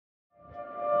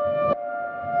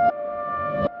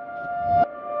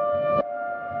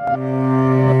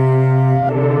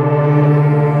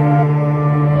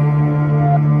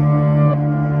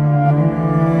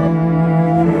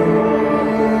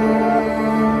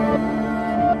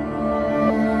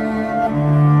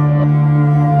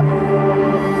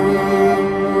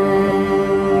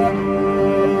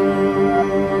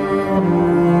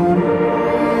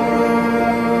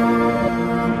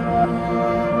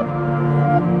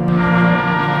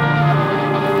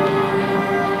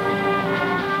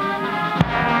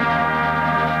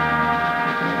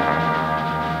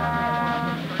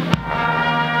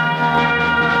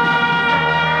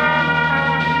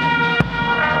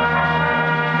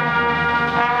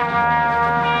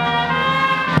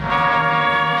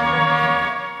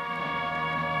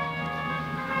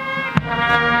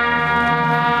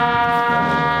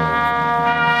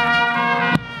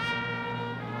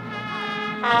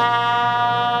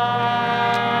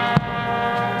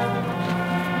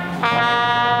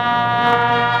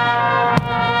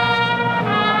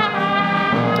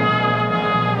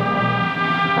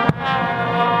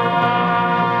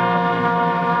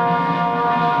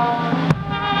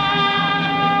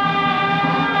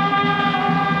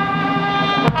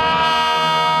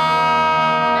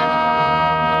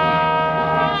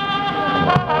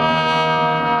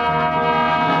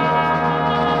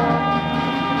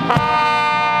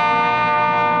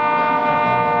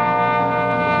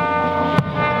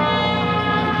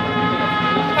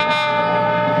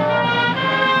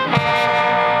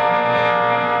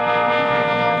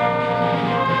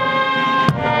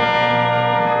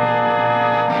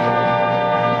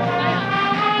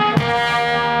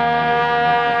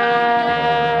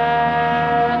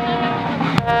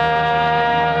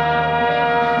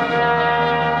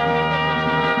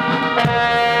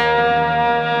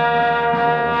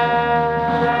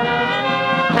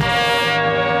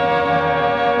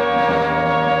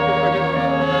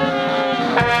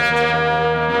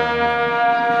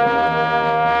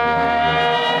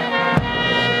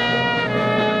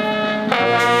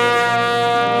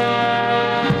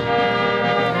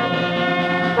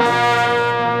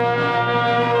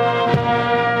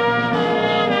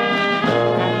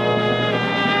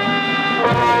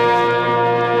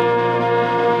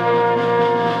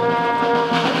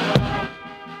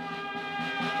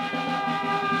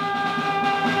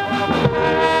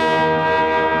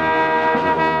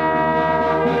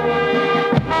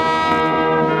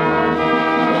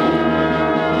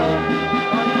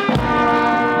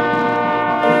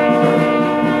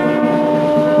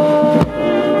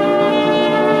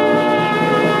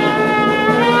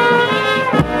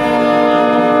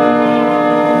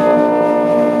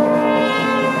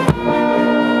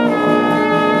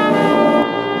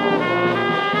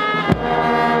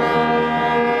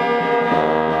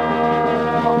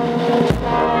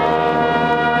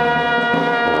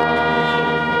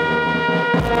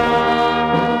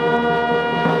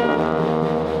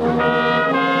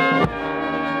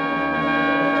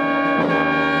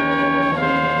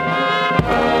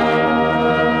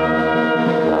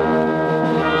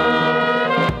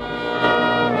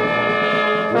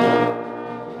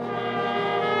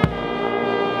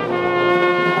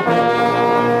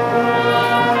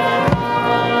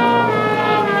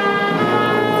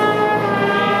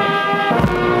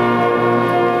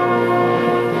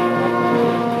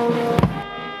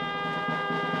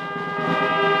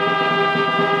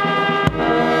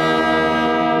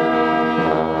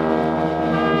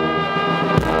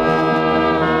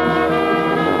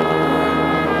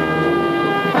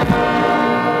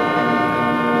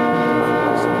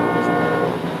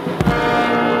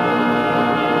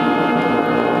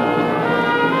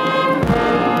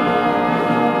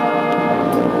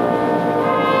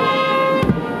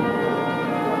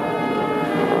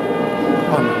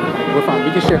we're fine.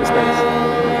 We can share the space.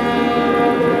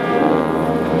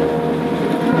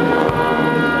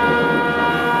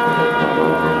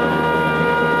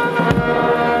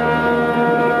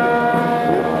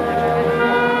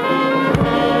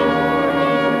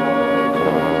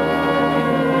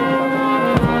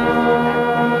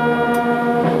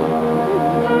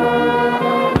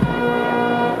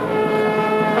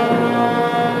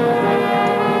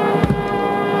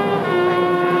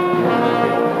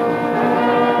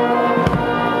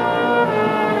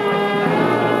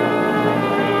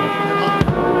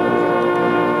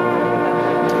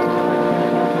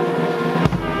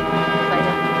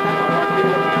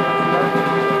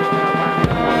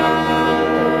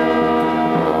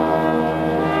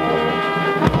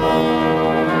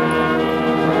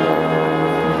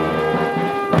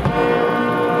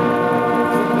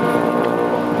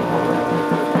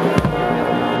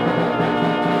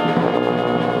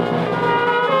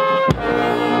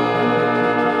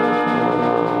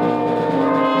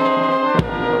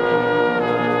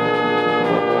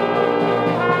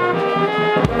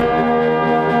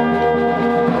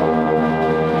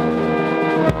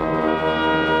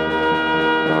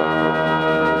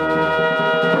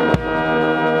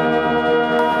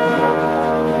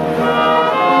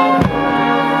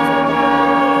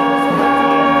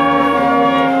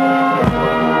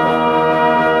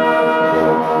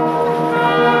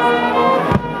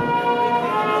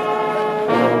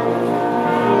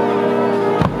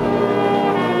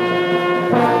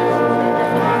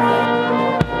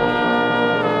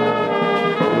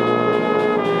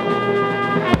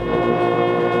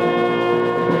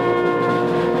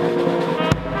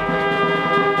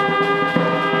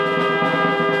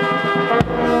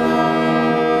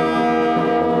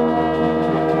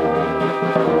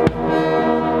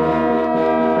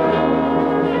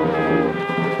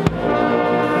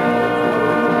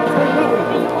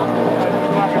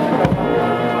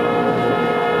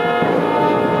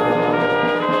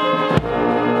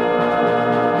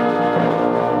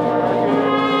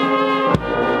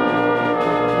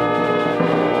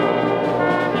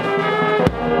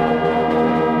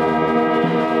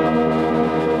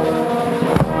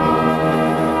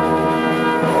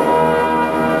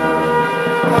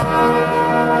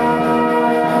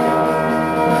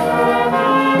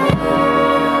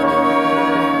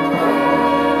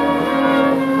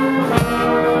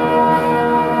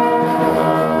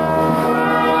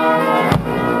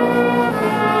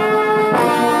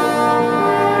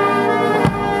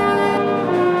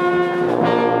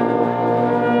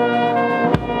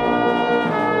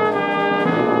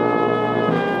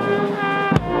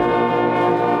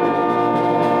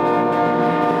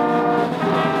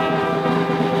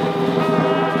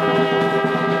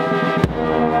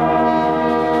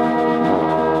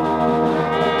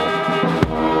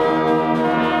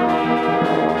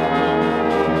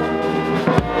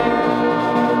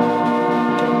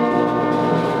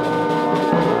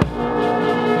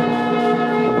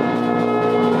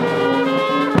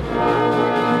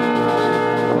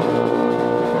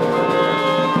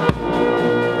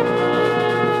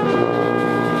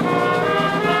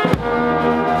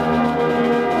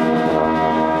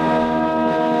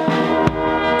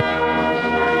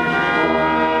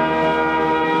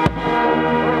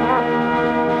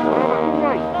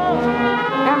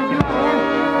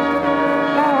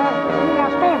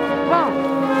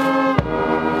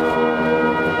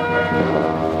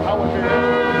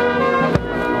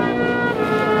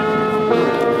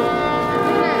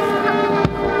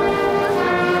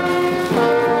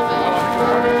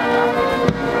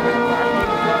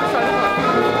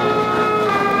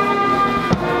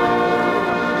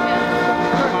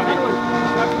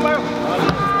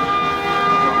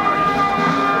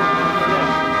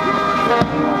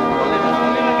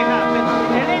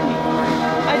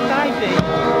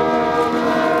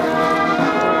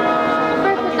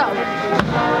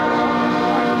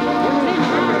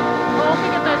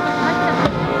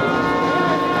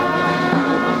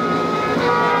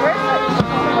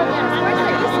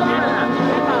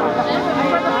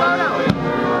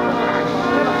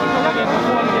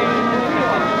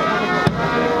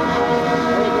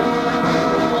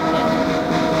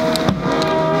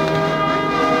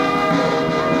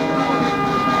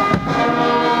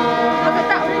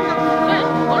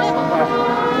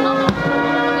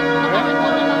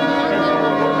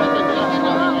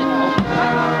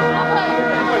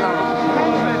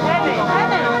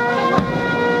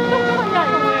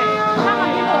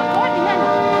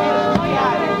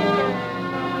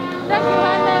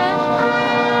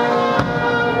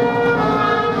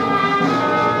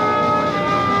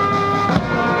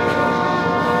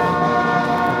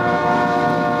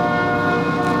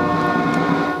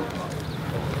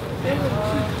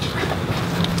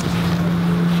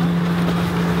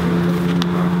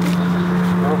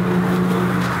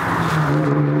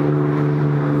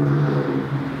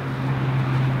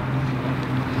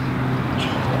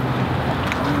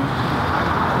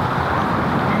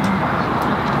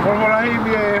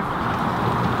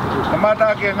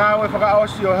 ke ngau e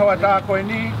whakaosi o hewa tā koe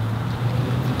ni.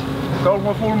 Tau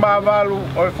mo fulma walu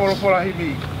o e wholofola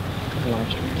himi.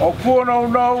 O kuono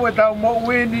unau e tau mo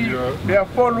uini, mea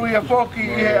wholu ia whoki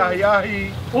i he ahi ahi.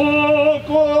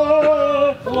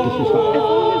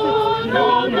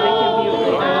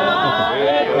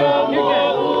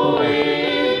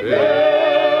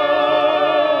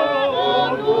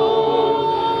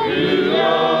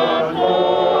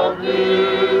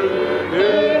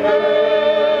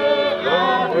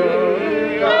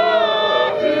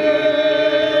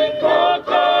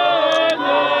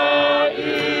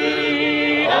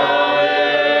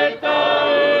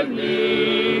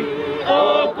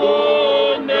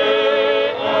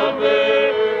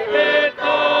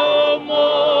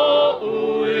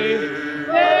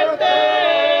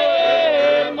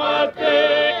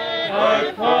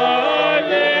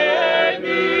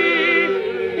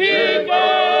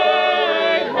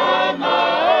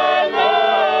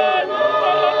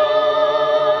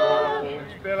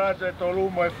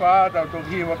 Mo e whaata o tō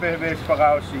hiwa pehe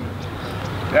whakaosi.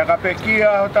 Ea ka pekia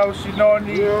o tau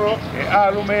sinoni, e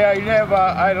alu mea I lewa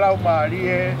ai lau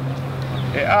maarie,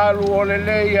 e alu o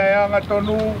lelei ai anga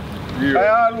tonu, ai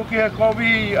alu ki he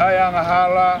kovi ai anga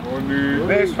hala,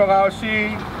 pehe whakaosi,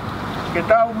 ke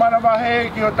tau mana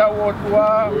mahe ki o tau otua,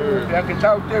 ea ke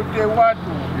tau teu te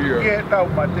watu, ki he tau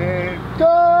mate.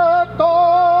 Te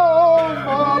tau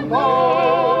mama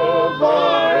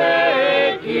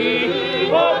maeki,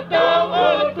 o tau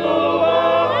otua,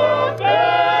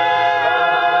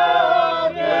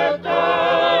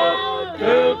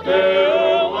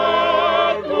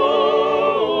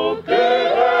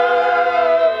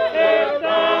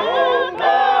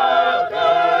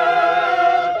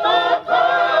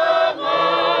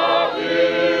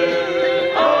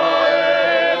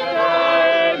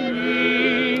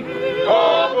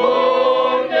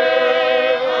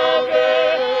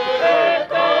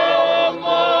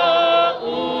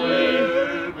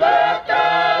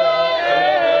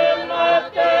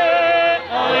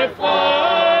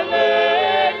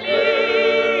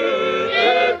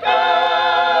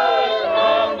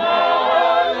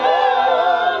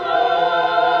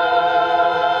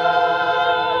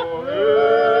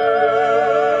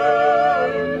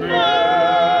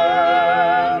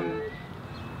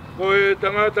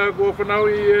 tangata ko whanau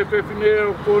I e whewhinea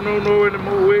o kono no ene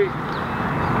mo ue.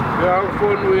 Pe au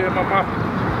whonu e mama.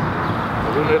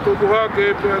 Rune tuku hake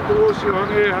pe atu osi o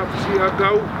hange hapisi a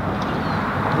kau.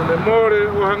 Rune more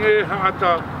o hange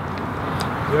haata.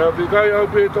 Pe au pikai au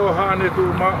pe tō hane tu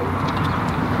mao.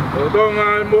 O tonga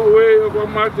e mo ue o kua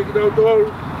mate ki tau tolu.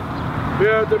 Pe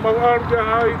a te mau aru te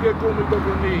hai ke kumi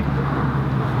toko ni.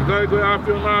 Pikai koe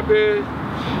awhio nā pe.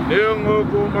 Neongo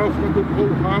ko mau whakatuku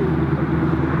kou hau.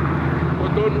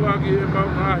 Tonu aki e mau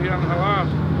ngahi ang hala.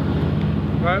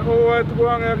 Kai oa e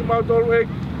tukuanga aki mau tolu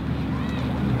eki.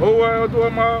 Oa e o tua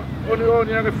ma oni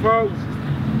oni ake whau.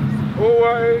 Oa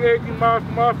e eki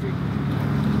mafi mafi.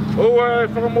 Oa e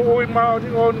whakamu ui ma oni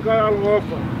oni kai alo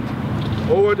ofa.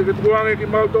 Oa te ke tukuanga eki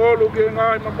mau tolu ki e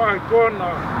ngahi mamahi kona.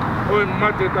 Oi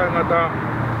mate tai ngata.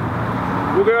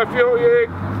 Uke a whio I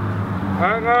eki.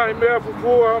 Ai ngahi mea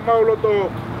fufua mau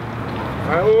loto.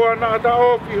 Ai oa na ata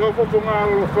ofi hofofo ngā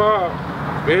alo whaa.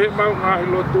 Pehe mau ngahi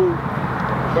lotu.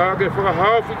 Ka ke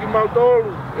whakahauwhi ki mau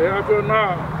tolu. E awhio nā.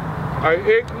 Ai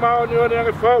eki mau ni oni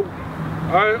ange whau.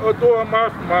 Ai o toa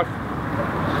mafi mafi.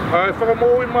 Ai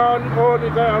whakamui mau ni oni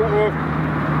kai ala ofi.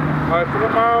 Ai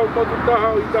whakamau motu taha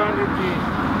I tāni ki.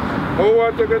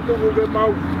 Hoa te ke tuku ke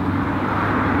mau.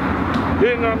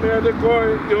 Hinga mea te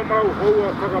koe I o mau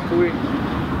hoa whakamui.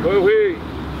 Koe hui.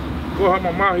 Koha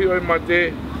mamahi oi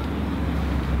mate.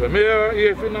 Pe mea I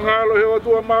e whinangalo he o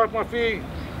tua mafi mafi.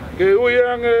 Ke ui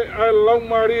ange ai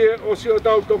laumarie o si o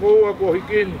tau toko ua ko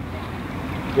hikini.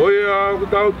 Koe a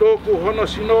tau toku hono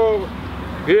sino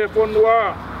ki he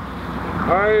whanua.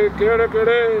 Ai kere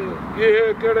kere ki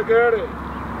he kere kere.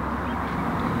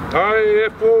 Ai e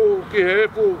fu ki he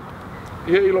fu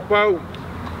I he ilo pau.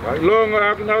 Ai longa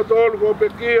aki nau tolu ko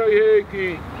pekia I he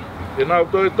ki. E nau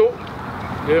toi to.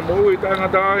 Ke mui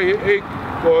tangata ai he eiki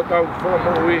ko tau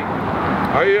whamui.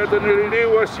 Ai ata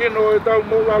niririwa sino e tau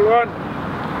mulaluan.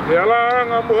 E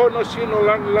alaanga mohono sino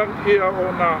langi langi ia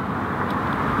o nā.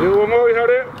 E o ngoi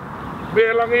hare,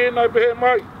 pehe langi ina pehe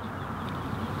mai.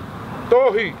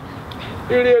 Tohi,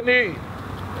 ili e ni,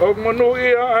 o manu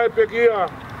ia ai pekia,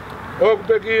 o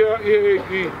pekia I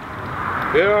eki.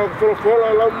 E a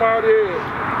wholofola lau maare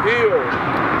io,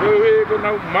 e weke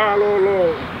nau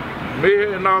malolo,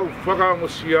 mehe nau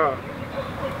whakamusia.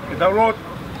 E tau lot.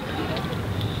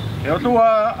 E o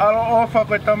tua alo ofa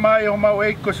koe tamai o mau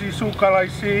eiko si sukala I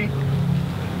si.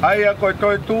 Aia koe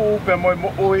toi tuu pe moi mo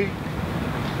ui.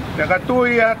 Te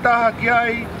katui e taha ki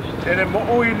ai, e ne mo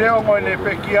ui leo ngoi ne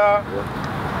pekia.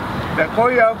 Te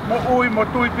koia mo ui mo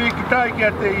tui piki tai ki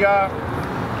a te ia,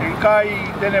 e kai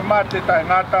tene mate tai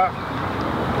ngata.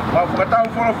 Ma whakatau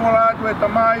whorofora atu e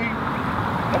tamai,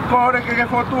 o kore ke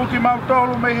whotu ki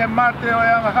mautolu mei he mate o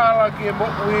e anga hala ki e mo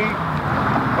ui,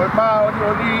 o e maa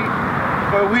oni,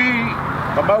 o e hui,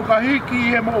 ma maukahiki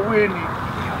e mo uini,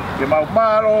 ke mau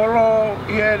maroro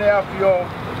i e ne awhio.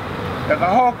 Te ka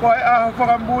hoko e aho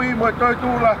whakamui mo e toi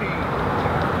tūlahi,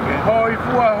 ke hoi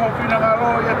fua ho whina ngaro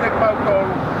i a te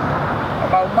mautolu. A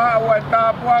mau mau e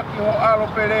tāpua ki ho alo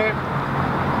pere,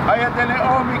 ai a tene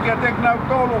omi ki a te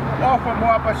mautolu ofa mo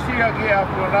apasia ki e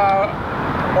awhio nā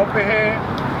o pehe.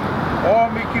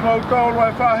 Omi ki mautolu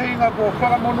e whahinga ko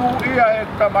whakamonu ia e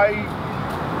tamai,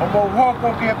 o mau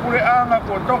hoko ki e kure anga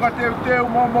ko toka teu teu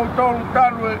mo mautolu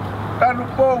tanu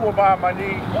pou o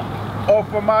mamani,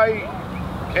 ofa mai,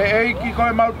 e eiki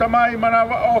koe mautamai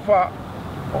manawa ofa,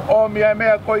 o omi e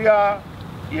mea ko ia,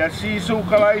 ia sisu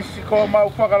kalaisi ko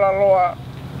mau whakalaloa,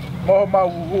 mo mau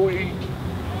huhui.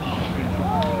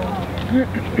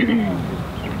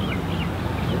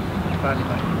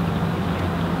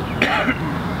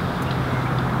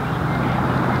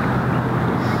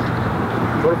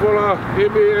 Porpola,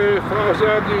 hebe e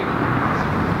whaoseaki,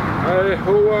 ai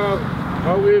hoa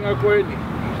hau inga koeni.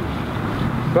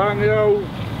 Bangi au,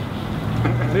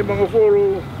 ni mga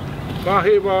whoro,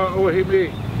 mahewa o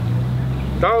hime.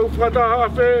 Tau whakataha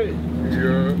whe,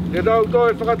 e tau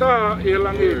toi whakataha e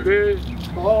langi whe.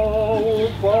 Tau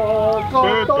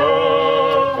whakataha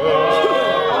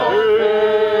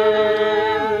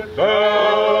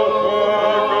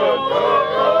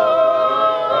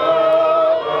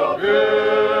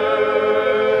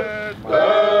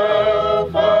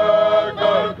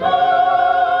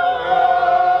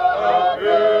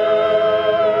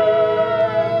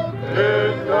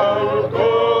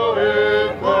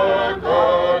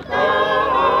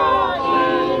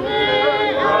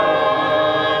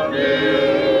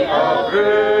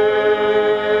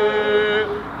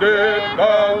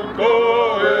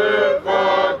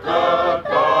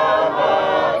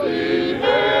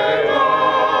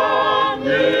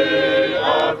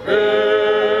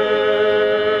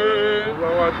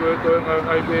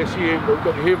ai be si mo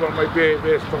to hiva mai be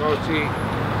whakauti.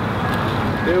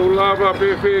 Te ulava pe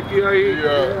whe ki ai,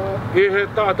 e he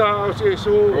tata o se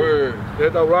su, te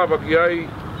tau lava ki ai.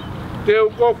 Te u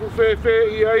kofu whe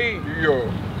i ai,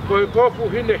 koe kofu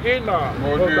hine hina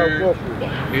o tau kofu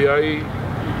i ai.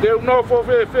 Te u nofo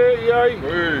whe i ai,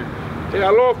 te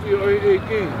alofi o e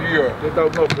ki, te tau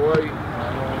nofo ai.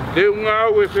 Te u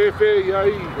ngau e whe i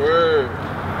ai,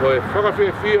 koe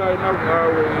whakawhewhia e nau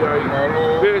ngau i ai.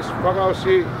 Pes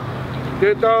whakausi,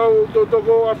 te tau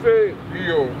totoko a whe,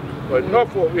 koe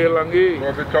nofo i langi,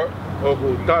 o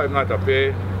ku tae ngata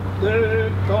pe. Te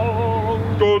tau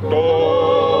totoko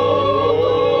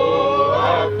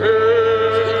a whe.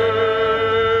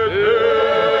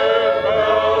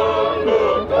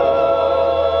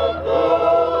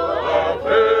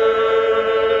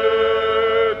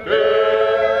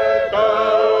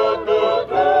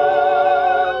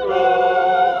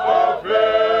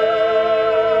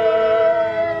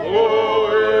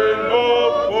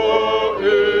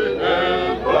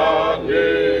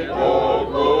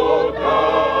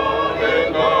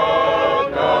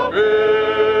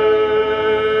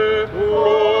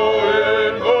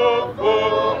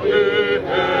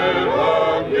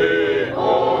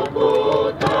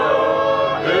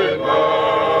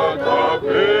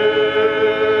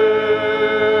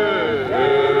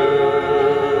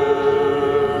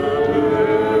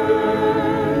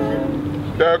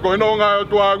 Koe no ngai o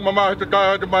tua mamahi te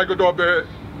kai te mai kotoa pe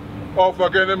ofa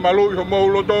kene malui ho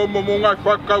moulo tō mo ngai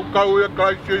whakau kau ia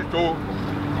kai sisu.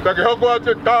 Ta ke hoko a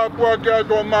te tāpua ki a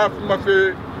toa mafi mawhi.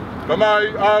 Ta mai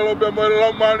alo pe mo e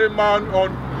laumani man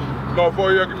on no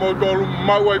foi aki mo tolu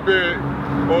mauai pe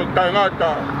o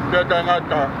tangata, te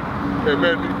tangata e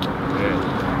meni.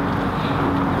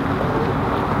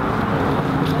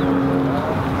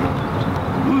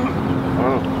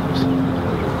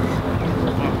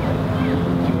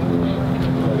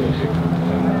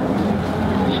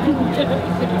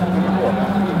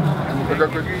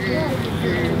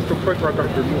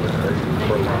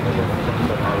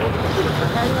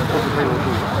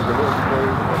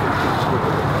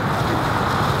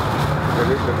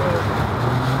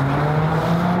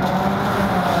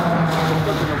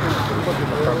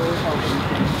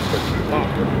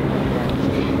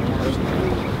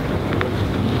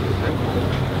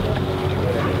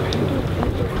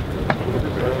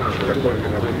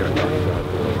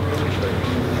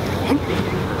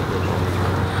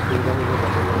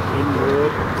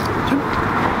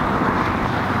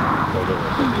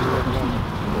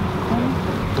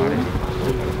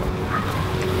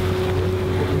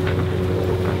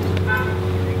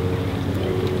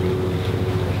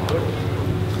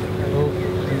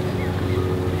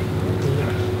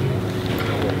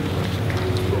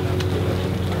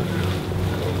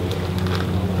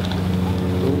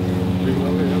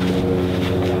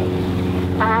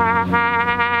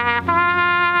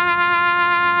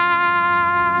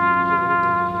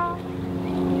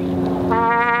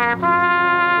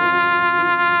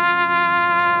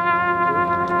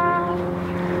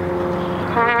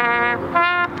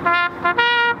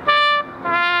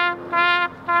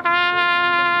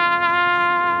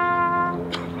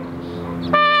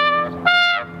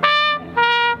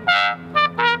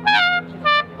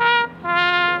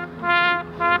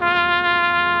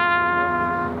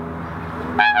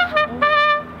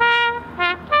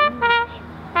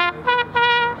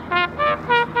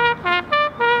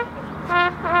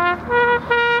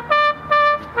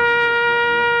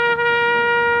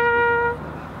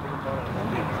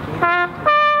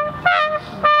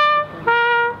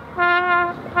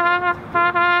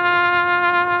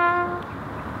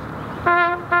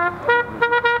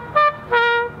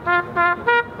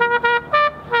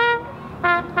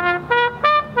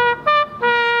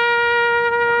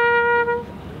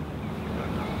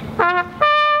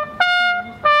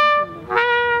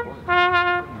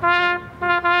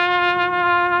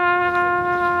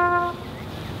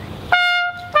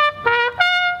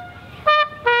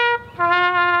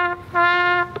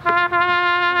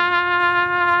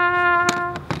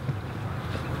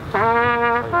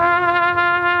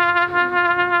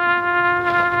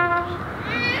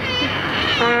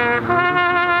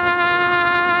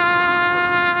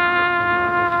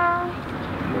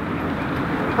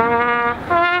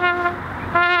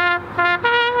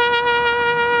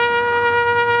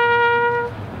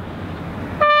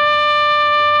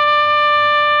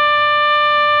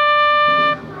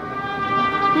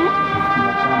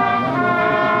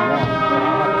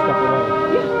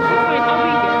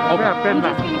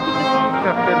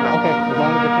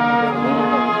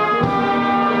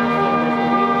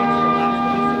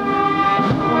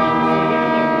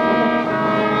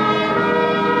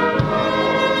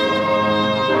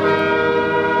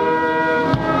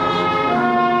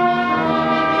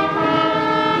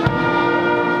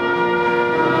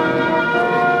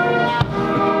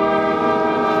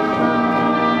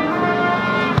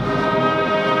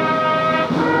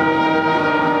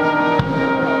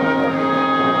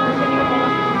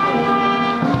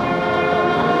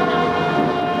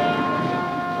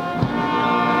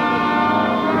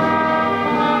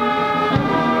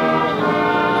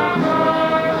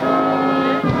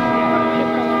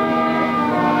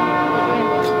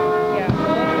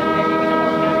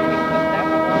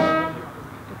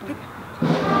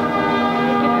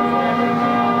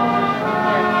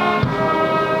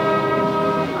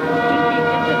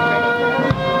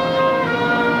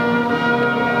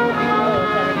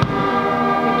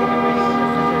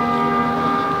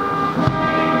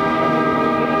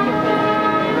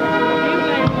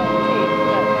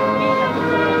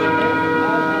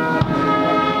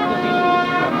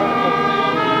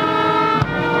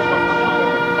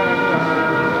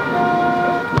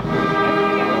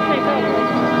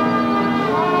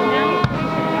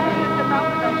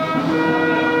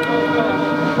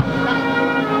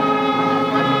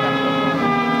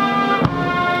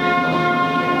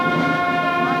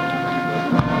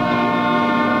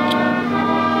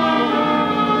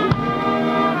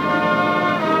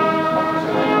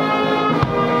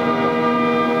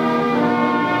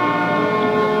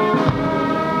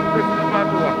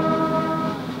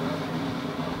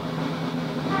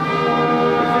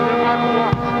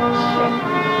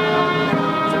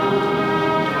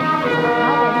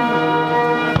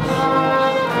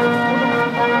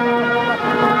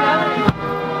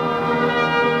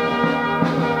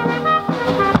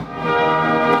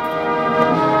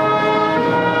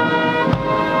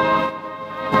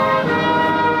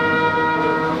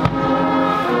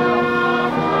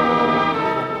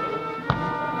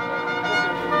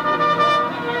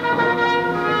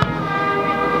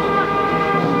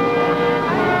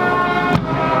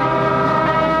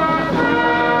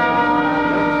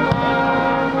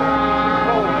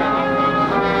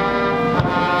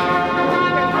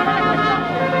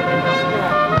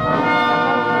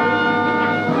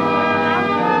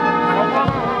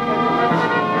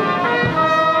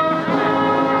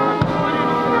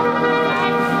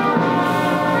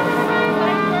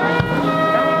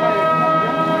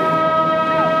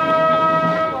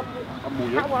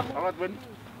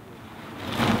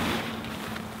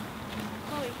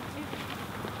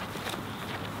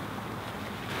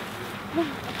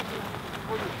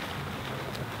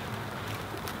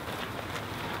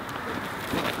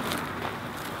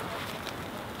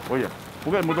 Oia,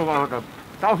 puke mo toka haka.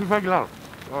 Tau fi fai lao.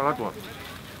 Ora tua.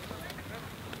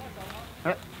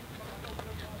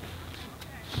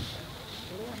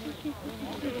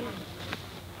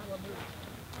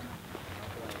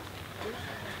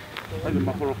 Ai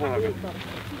ma polo polo ke.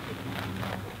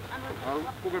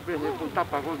 Puke pe he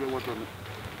tapa ko ke wato.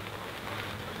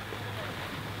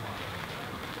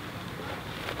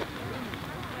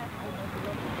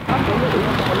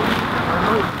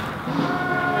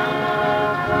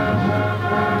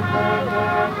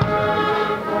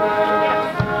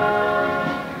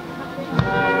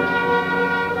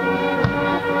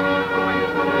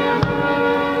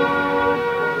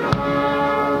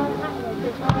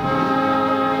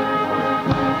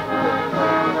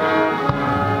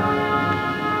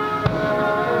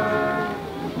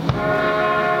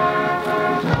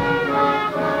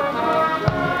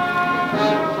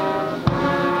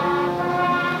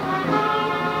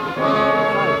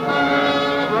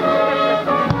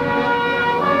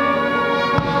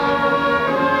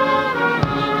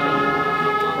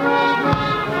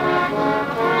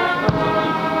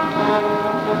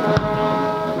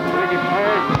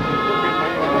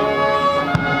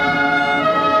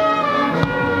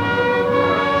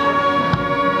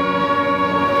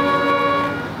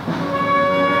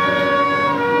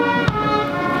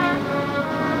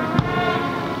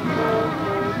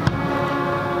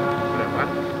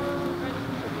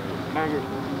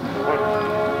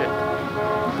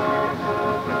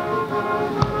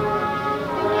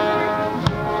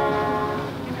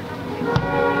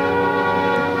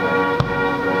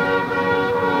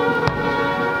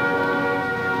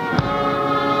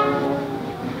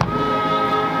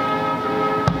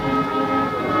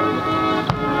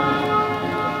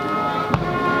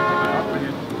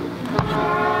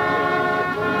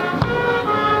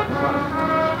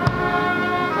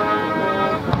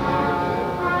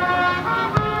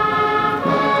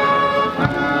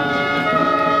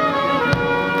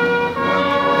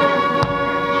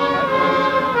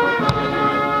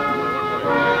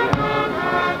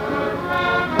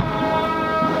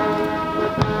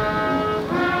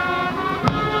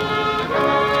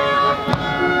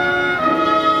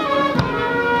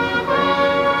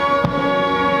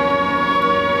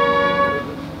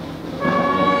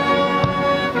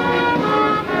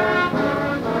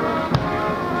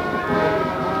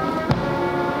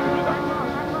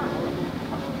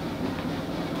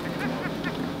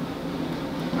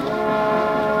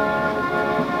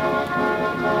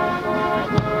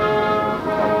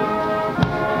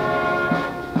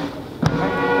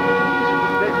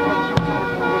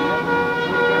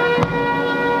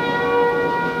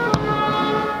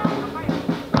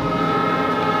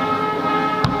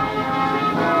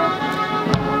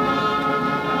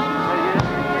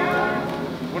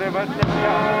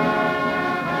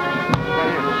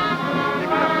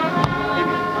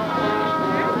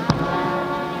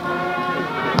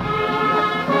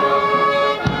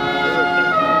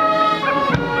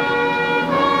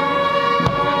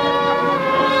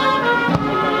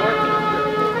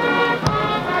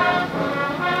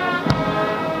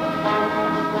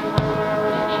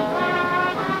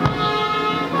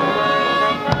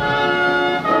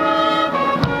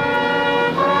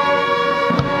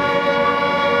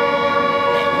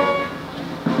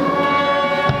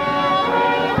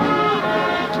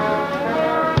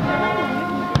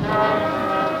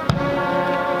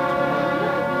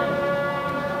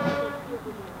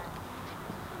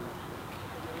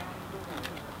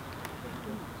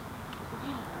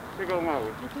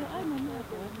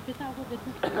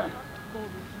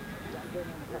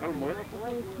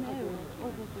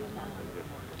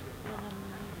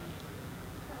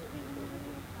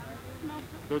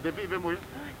 Do te vive muy.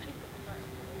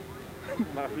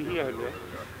 Ma figlia è.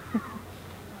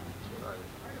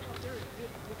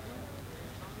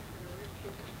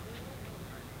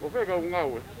 O pega un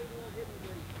agua.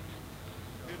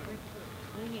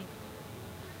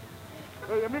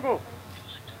 Hey, amigo.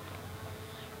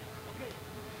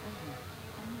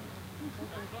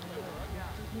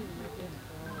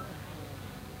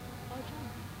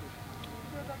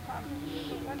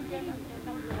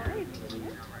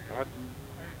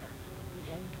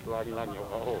 Lari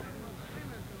oh.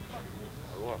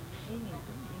 Allora.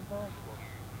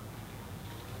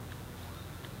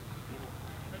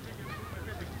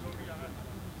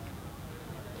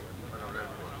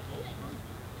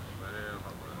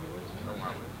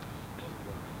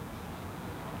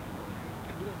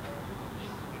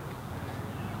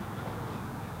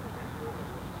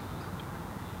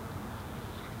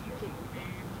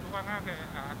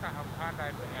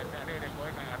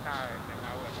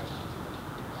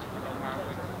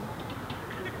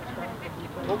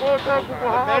 Ko ko te ko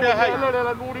ha. Ala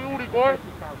la uri koe.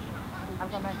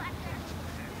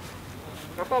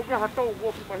 Ka pau ke hatou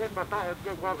ko pa hen mata e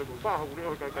ke wa be pa hu ni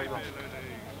o kai ba.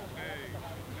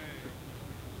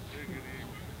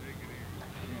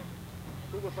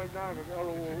 Tu ko sai na ka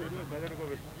alo ni ba ni ko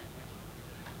be.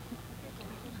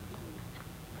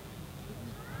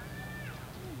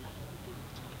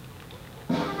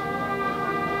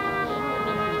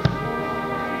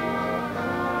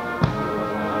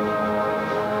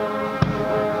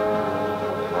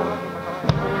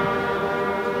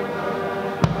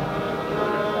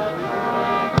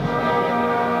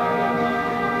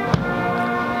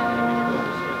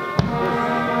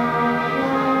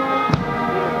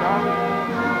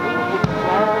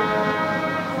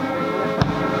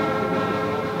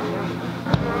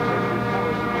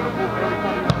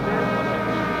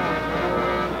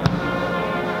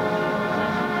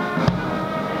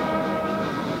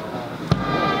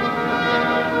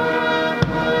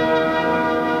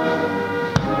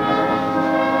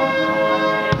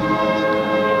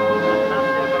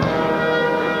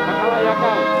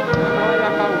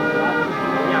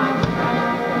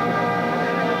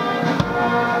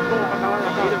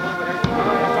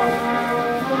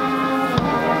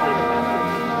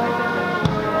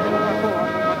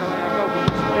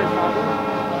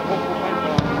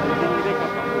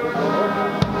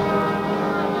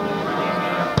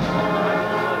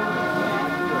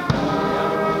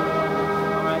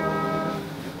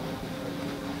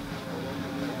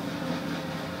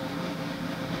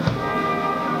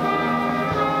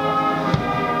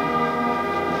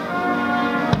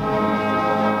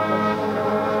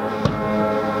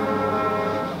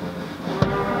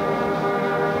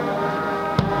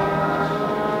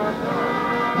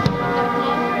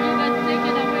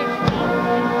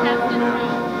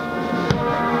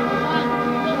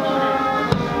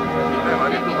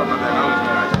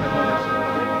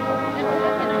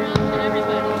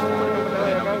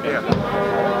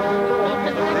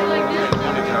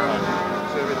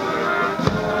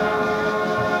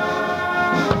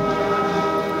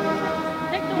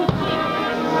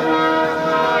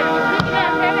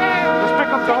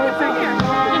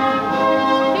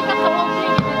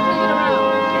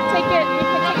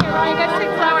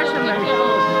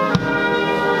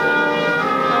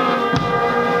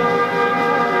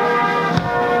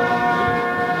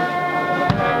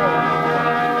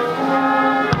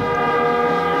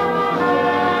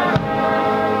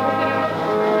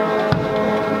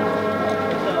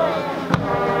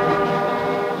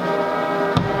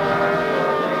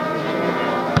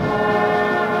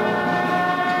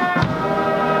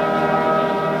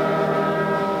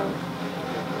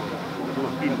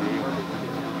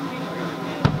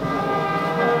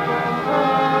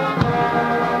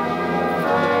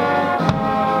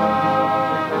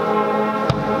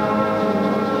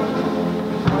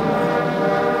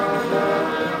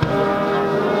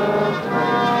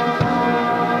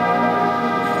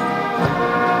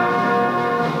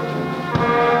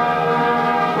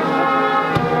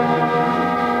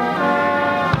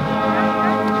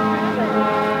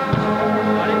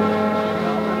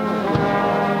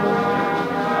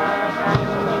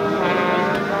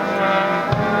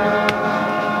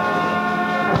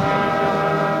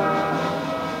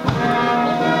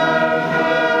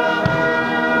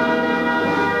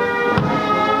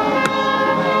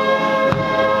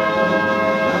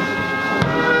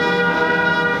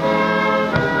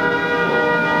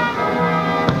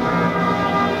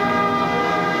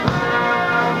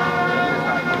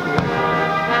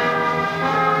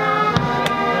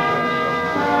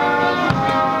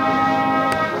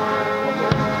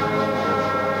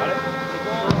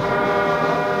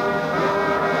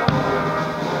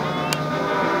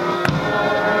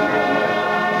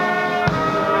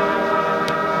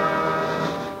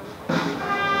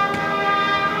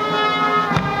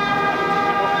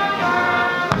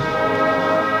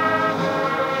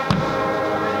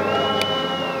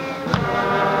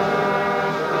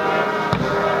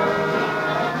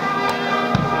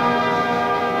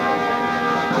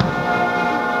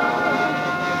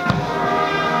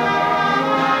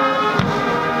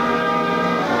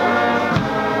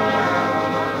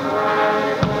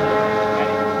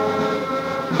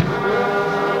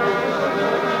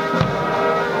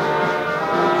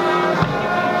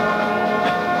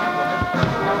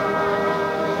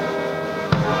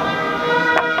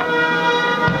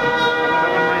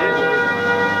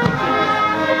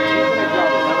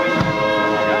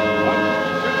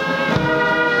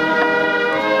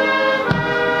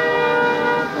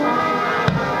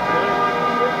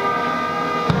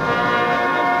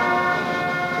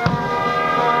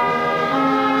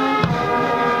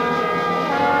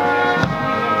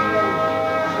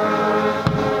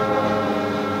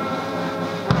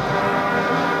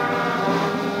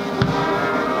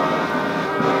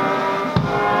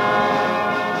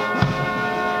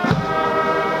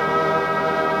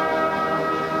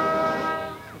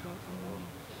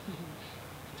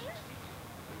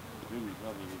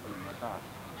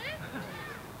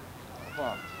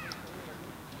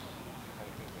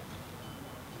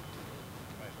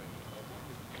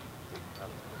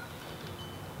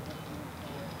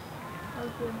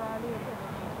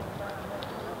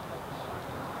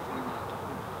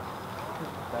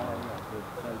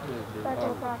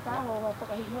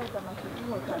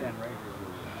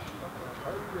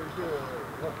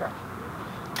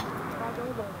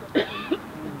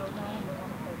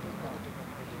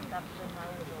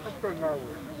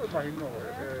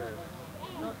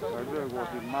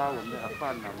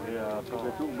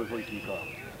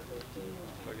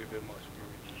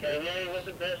 What's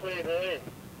the best way to go in?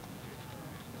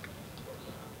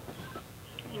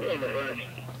 You're in the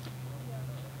rush.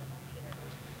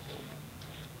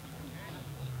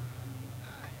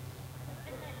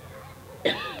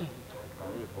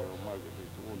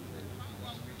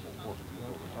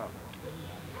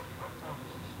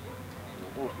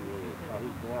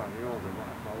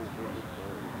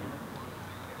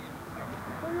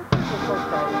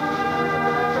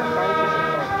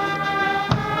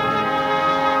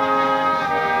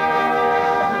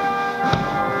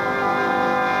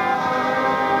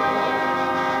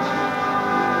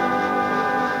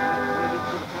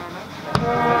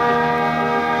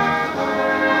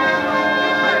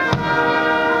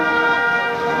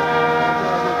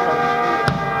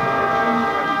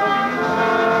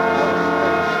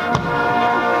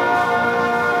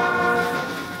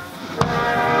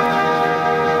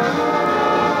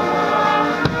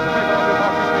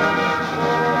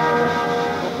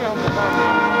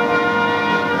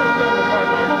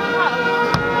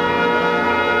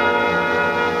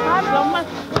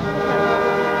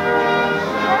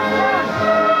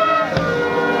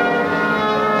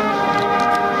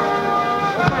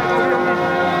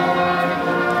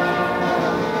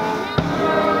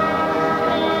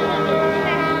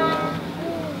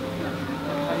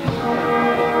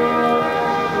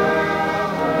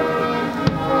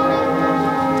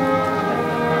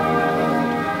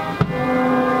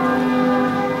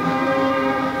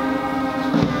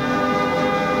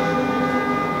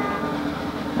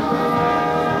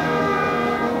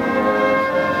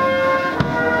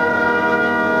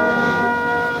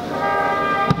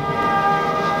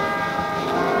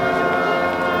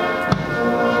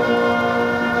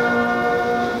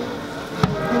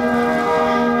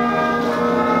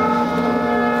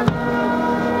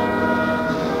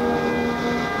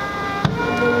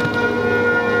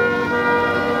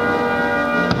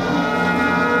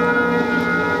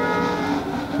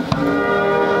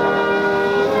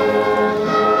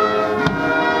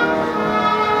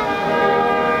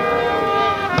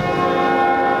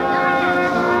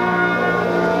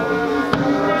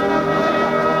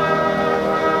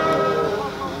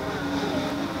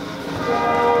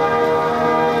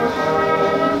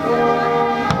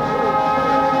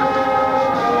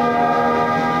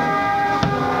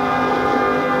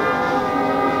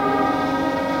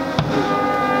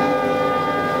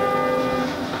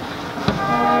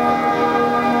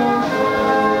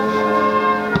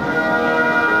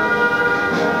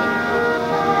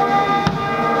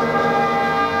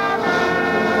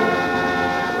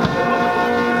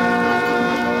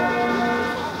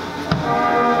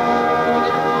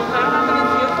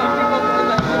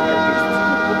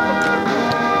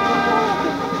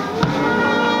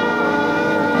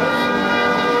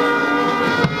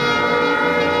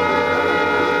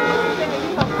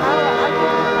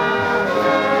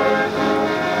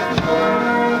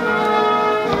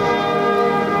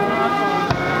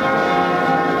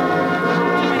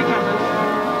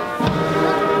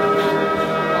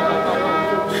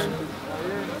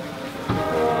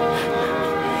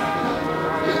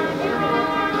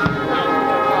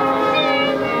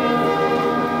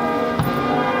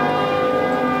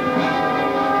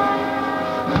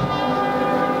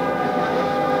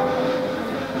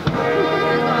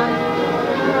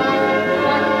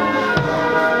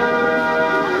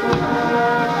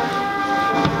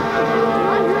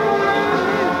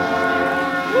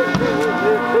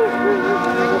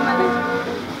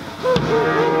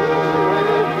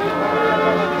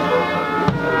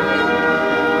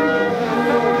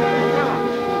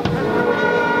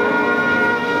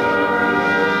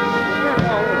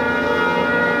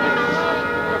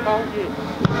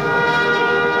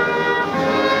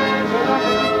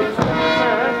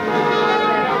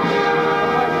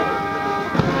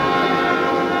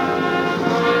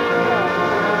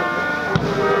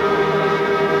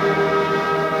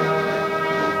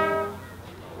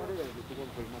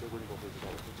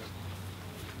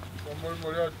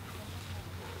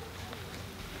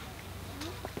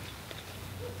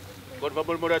 Kon fa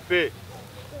morat pe.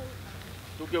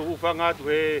 Tu ke hufanga tu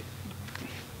he.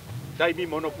 Dai mi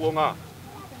mono puonga.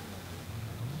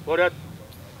 Morat.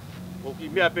 O ki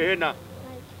mea pe hena.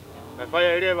 Ka fai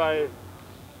ere vai.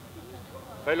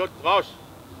 Vai lot raus.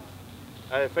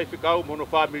 ai whaiwhikau mono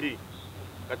family.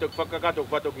 Katok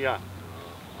whakakatok whatongia.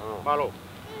 Malo.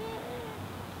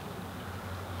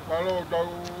 Malo tau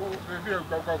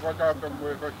kau whataka mo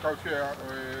kau sea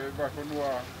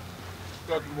whasonua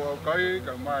tatu mo kai,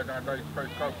 ka mai ka tai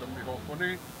whaikau ka mi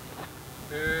hoponi.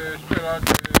 Stela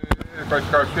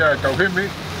whaikau sea tau himi,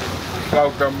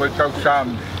 kau ka mo tau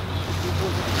sami.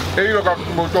 Eiro ka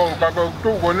mo tolu ka kau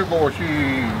tuko ni ko si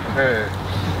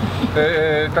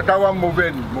tatawa mo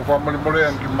ven, mo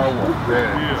whamalemolean ki maua.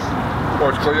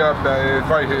 Os koia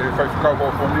whaikau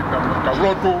hoponi ka mo tau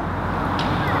lotu.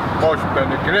 Os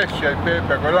pene Grecia e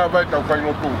pepe, ko la vai tau whai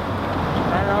lotu.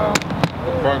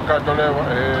 Ko kato lewa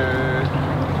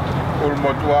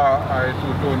ulmotua ai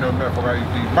tutune o me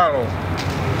whakaiti malo.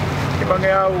 Ki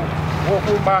mange au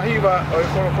woku mahiwa o e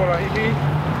korokora himi.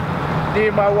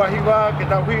 Ni maua hiwa ke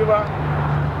tau hiwa.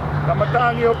 Ka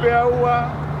matangi o pea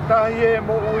ua, tahi e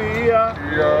mo ui ia.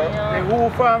 E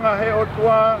hufanga he o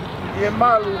tua, i e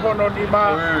malu hono ni ma.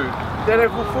 Tere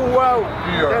fufu au,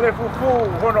 tere fufu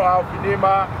hono au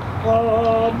finima.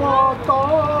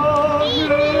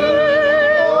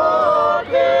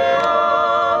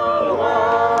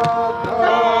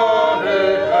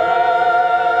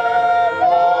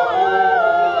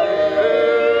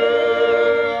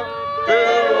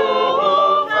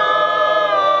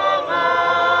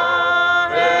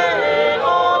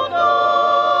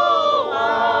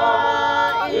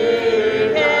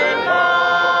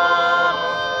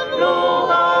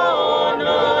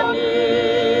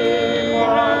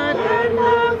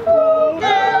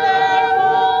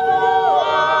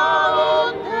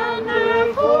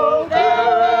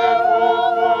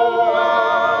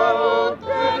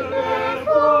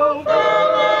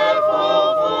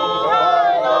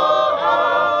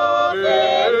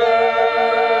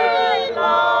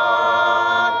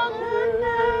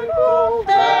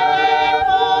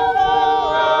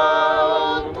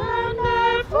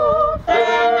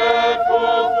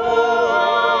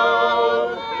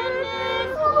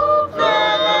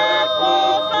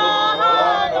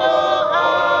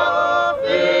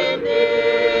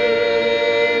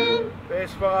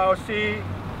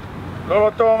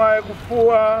 Lolotonga e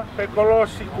kufua, he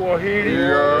kolosi kua hiri.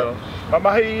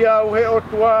 Mamahi au he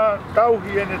otua,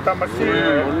 tauhi ene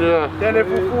tamasiri. Tene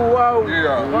fufu au,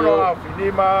 hono au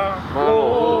finima.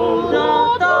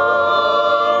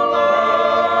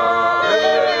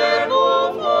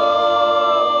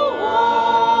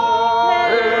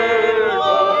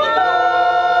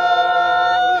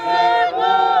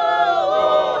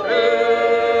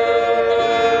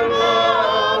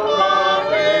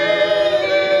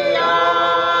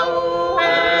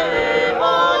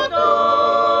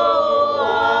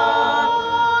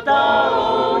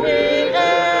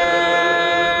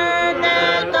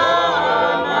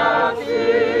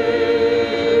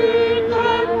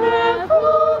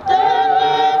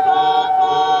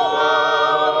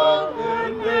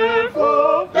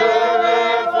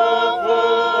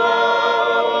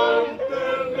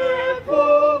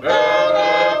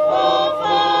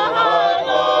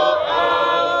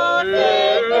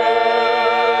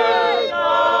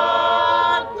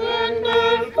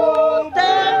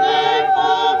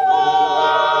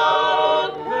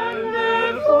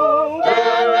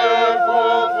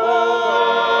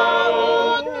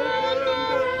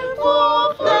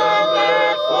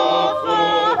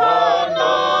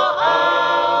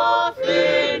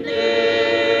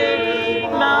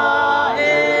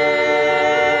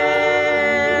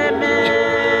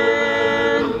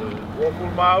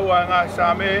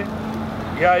 Same,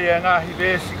 ia ia ngahi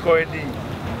vesi koe ni.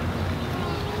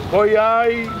 Koi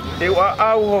ai, te ua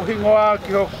au ho hingoa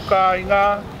ki hoku ka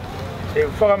inga, te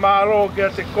whakamaro kia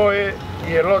te koe,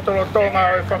 i e lotolotonga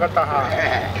o e whakataha.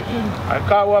 Ai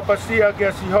kaua pasia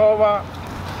kia Sihova,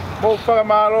 mo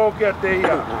whakamaro kia te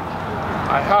ia.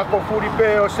 Ai hako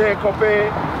furipe o se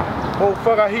kope, mo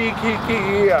whakahiki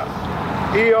ia.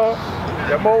 Io,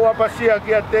 te moua pasia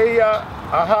kia te ia,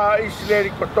 aha Israeli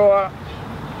kotoa,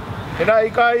 e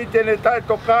nai kai tene tae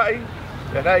tokai,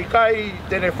 e nai kai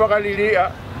tene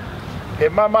whakaliria, e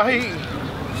mamahi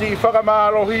si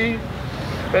whakamārohi,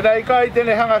 e nai kai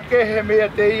tene hanga kehe mea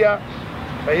te ia,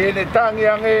 e ene tangi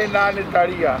ange nāne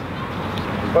taria.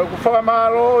 Koe ku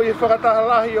whakamāro i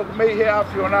whakatahalahi o mei he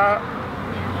awhiona,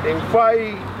 e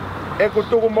uwhai e ku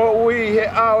tuku mo ui he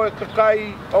ao e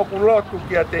kakai o ku lotu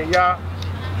kia te ia,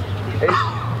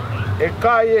 e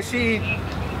kai e si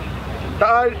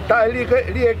ta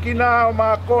lie kina o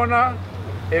mākona,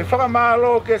 e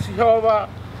whakamālo ke Sihova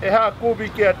e hā kubi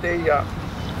kia te ia.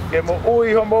 Ke mo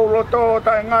ui ho mauloto o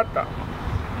tae ngata.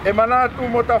 E manatu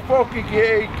mo ta whoki ki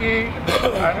e iki,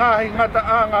 a ngahi ngata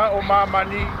anga o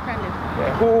mamani,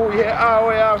 Hu i he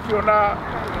ao e awhiona,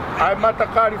 ai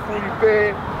matakari furi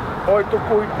pe, oi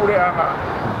tuku i pure anga.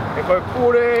 E koe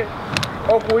pure,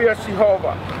 oku ia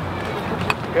sihova.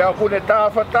 E au kune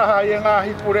tāwhataha i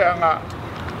ngāhi pure anga.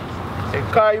 E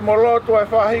kai moloto e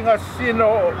whahinga sino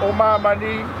o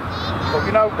mamani, o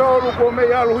ki nau tōru ko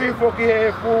mei aluhifo ki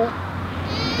he pu,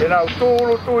 e nau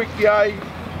tūru tui ki ai,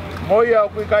 moi au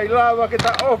kui kai lava ke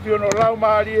ta ofio no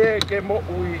laumari e ke mo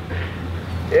ui.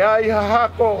 E ai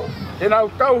hahako, e nau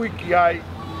tauhi ki ai,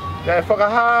 ka e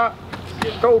whakaha, e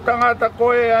tau tangata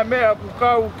koe a mea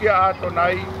kukau ki a ato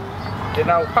nai, e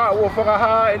nau hau o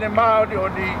whakaha e ne maoni o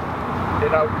ni, e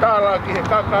nau tala ki he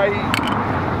kakai,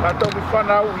 ka toki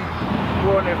whanaui,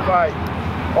 kuone whai.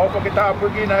 Opa ke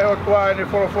tāpukina e o tua e ne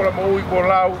wholofola mo ui ko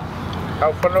lau,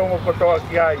 tau whanongo kotoa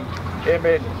ki ai.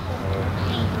 Amen.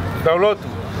 Tau lotu.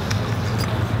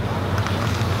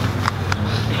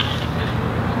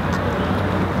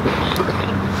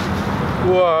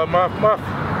 Ua maf.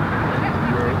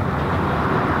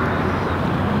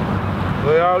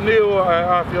 Koe au ni ua e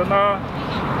awhiona,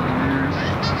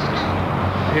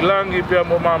 i langi pia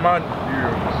mo mamani.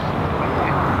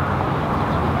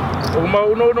 O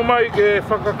maunono mai ke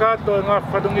whakakato e ngā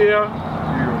whanungia,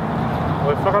 o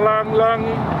e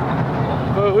whakalangi,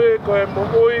 ko hui ko e mo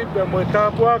ui, pia mo e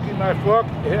tāpuaki, nai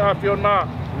whuaki, he awhiona,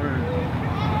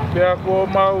 pia ko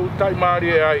mau taimari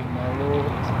e ai.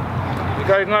 I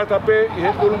kai ngata pe, i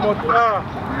he kuru motu a,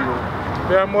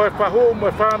 pia mo e whahu, mo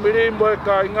e whamiri, mo e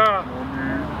kai ngā,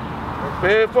 pe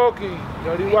he whoki, i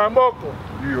riwa moko,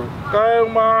 kai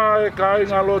uma e kai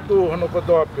ngā lotu hono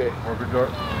kotoa pe.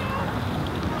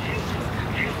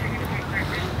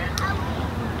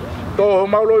 Toho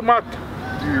mauloi mata.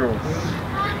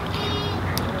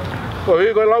 Ko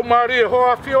hiko lau mari e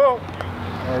hoa whio.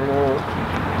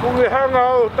 Kungi hanga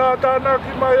o tātāna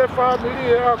ki mai e whamiri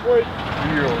e a koe.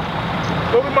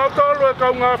 Toki mautolo e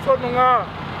kau ngā whonu ngā.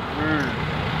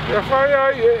 E whai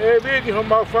ai e viki ho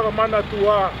mau whakamana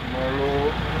tua.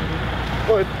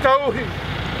 Ko e tauhi.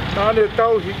 Nāne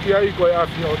tauhi ki ai koe a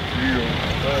whio.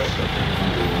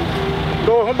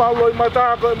 Toho mauloi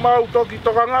mata koe mau toki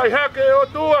toka ngai hake e o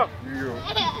tua.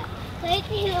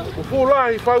 O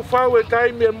fulahi whau e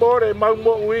taimi e more e mau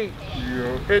mo ui.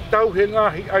 He tau he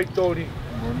ngahi ai tori.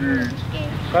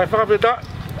 Kai whakawheta,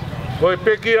 koe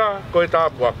pekia, koe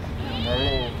tāpuaka.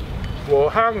 Ko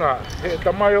hanga, he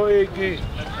tamayo e ki.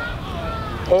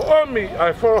 O omi,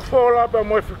 ai whora pa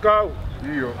mo e whikau.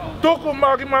 Tuku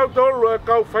maki mau tolu e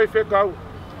kau whaiwhekau.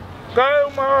 Kai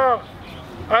uma,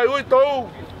 ai ui tou.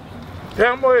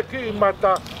 Pea mo e ki i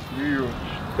mata.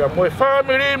 Pea mo e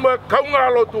whamiri mo e kaunga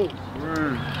lotu.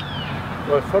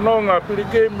 Ko e whanonga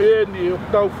pirike me ni o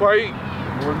tau whai.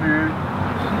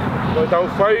 Ko e tau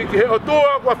whai ki he o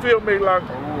tua kua whio mei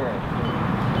langa.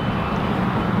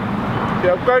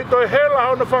 Pea kai toi hela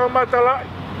hona whakamatalai.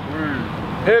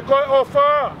 He koe o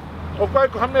wha, o kai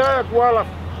ko hame aia kuala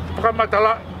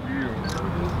whakamatalai.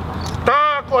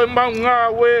 Tā koe mau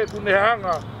ngā we kune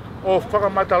hanga o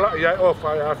whakamatalai ai o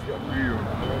whai awhia.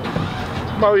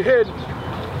 Mau i heni,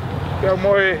 pea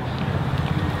moe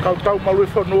kau tau malui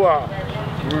whanua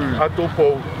a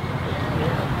tupou.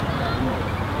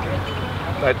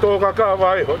 Nai tōka ka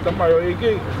vai ho tamai o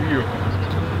igi.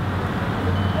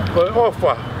 Koe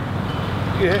ofa,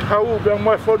 ki he hau pea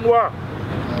moe whanua.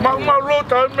 Mau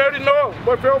lota e meri no,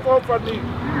 moe pea ofa ni.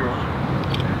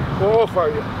 Ko ofa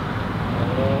ia.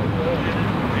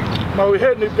 Mau i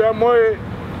heni pea moe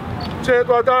se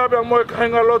toa tā pea moe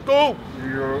kainga lotu.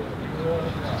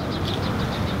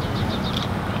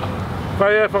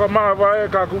 Pai e whakamaa vai e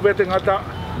ka kuwete ngata.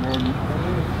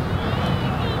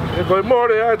 E koe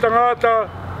more ai tangata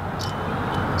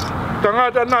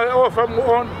nai ofa mu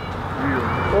on.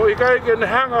 O i kai ke ne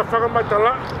hanga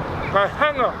whakamatala. Kai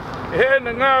hanga e he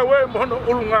ne ngā we mohono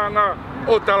ulunga ngā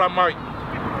o tala mai.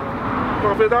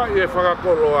 Whakawheta i e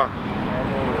whakakoloa.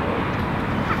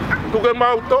 Tuke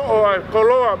mau to'o ai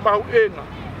koloa mau enga.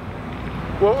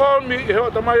 Ko omi e ho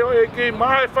tamai o e ki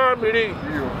mai whamiri.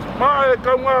 Mai e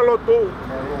kaunga lotu.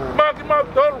 Maki mau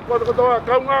tolu kotoa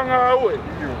kaunga ngā aue.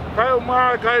 Kai o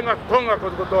mai kai ngā tonga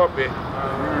kotoa pe.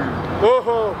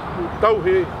 Koho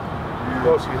tauhi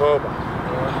ko si hoba.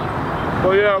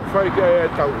 Ko ia whai ki e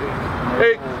tauhi.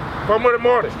 Hei, pamore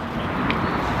more.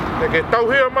 E ke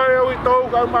tauhia mai au i tau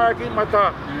kau mai ki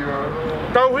mata.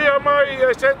 Tauhia mai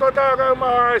e seto tā kau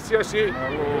mai siasi.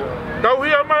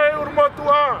 Tauhia mai urmotu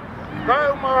a.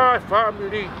 Kau mai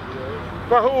whamiri.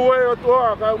 Pahu e o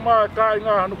toa kau mai kai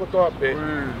ngā hanu kotoa pe.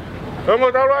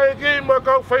 Hongo taura e ki mo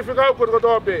kau whaiwhikau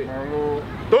kotoa pe.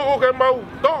 Tuku ke mau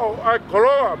to'o ai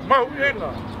koloa mau inga.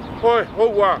 Oi,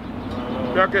 houa.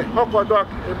 Pea ke hoko atoa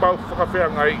e mau whakawhea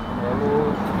ngai.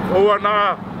 O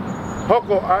ana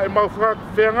hoko a e mau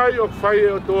whakawhea ngai o whai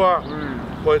e o toa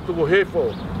ko e tuku hefo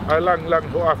ai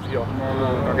lang ho afio.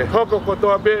 Pea ke hoko ko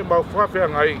toa be e mau whakawhea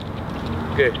ngai.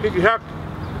 Ke hiki hak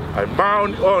ai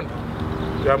maoni on.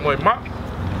 Pea moe ma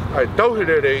ai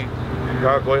tauhirerei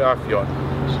ka koe afio.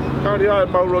 Kari a e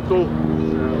mau roto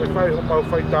e whai ho mau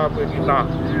whai tāpu e ki nā.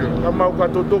 Ka mau ka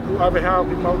tutuku ave hao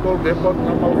ki mau tolu ke pot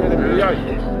na mau kere pe ai.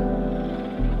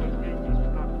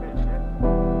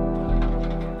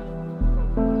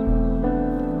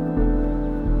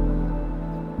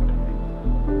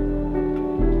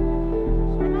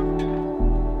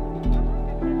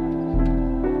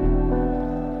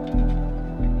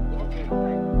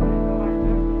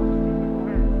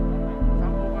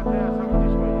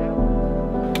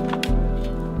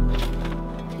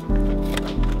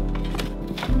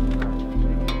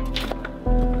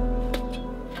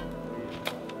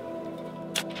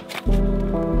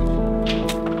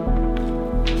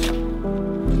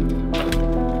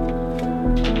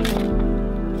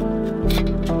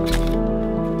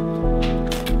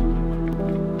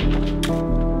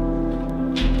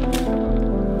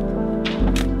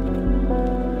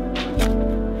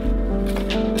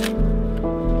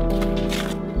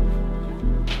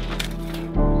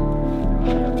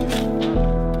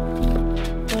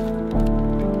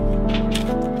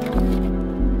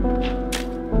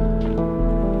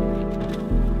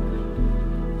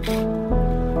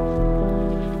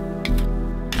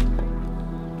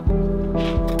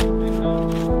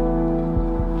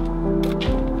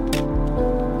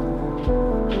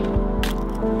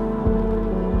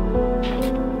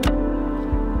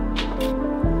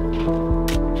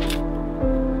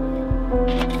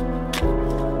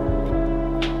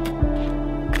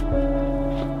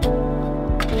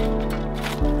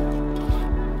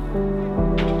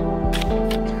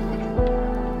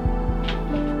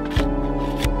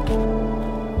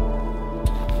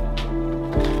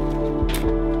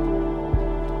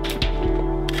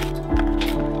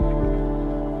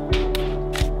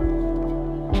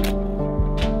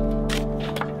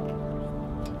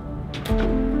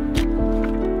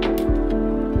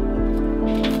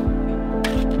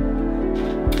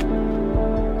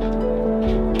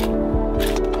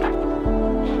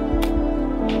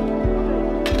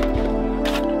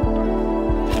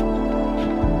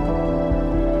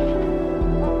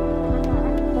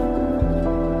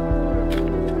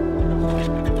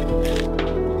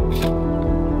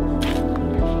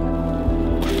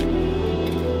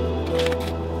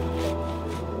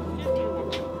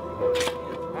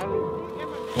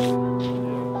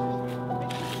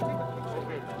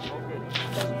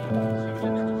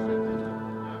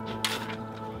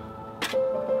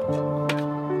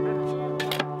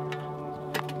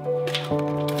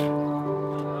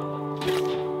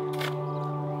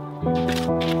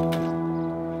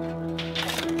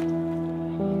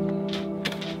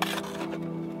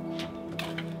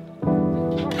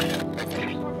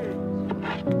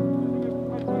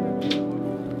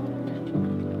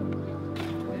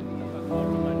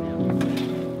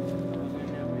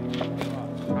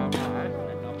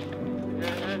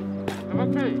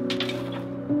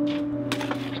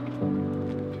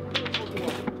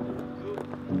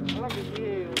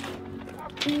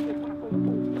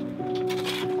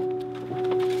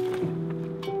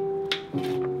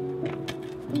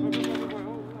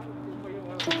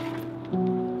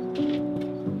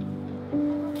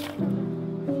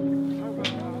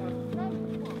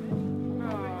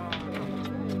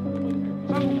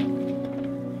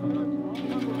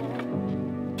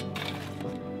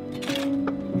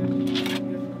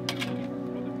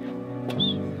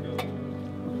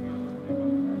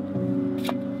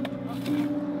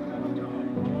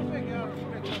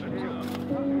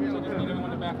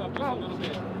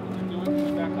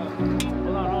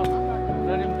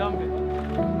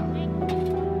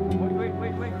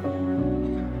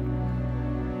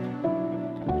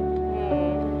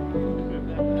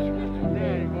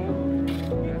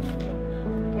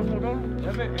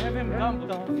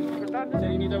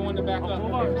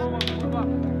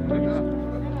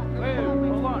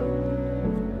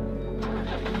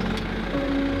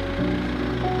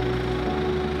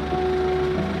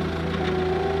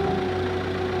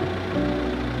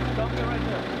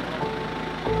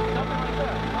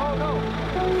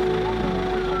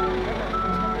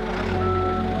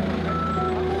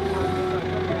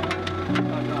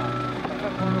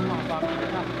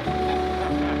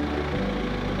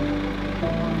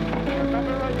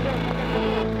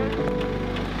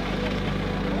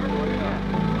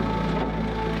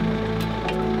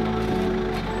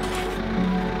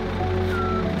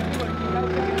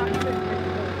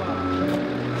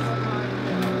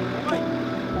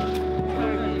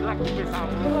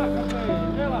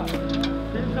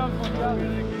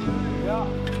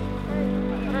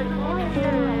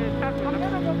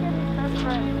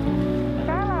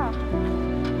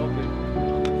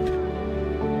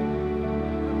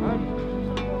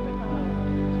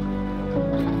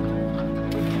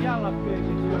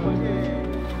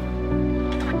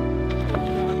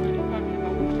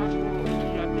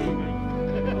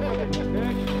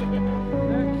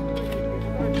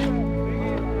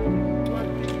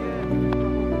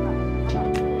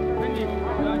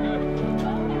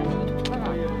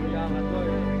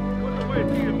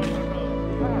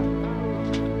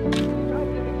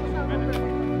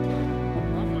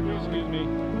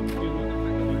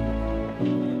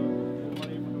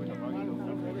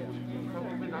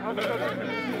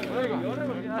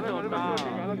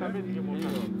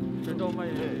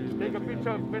 Take a picture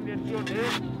of Benny and John,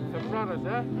 the brothers,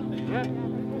 eh?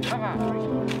 Yeah?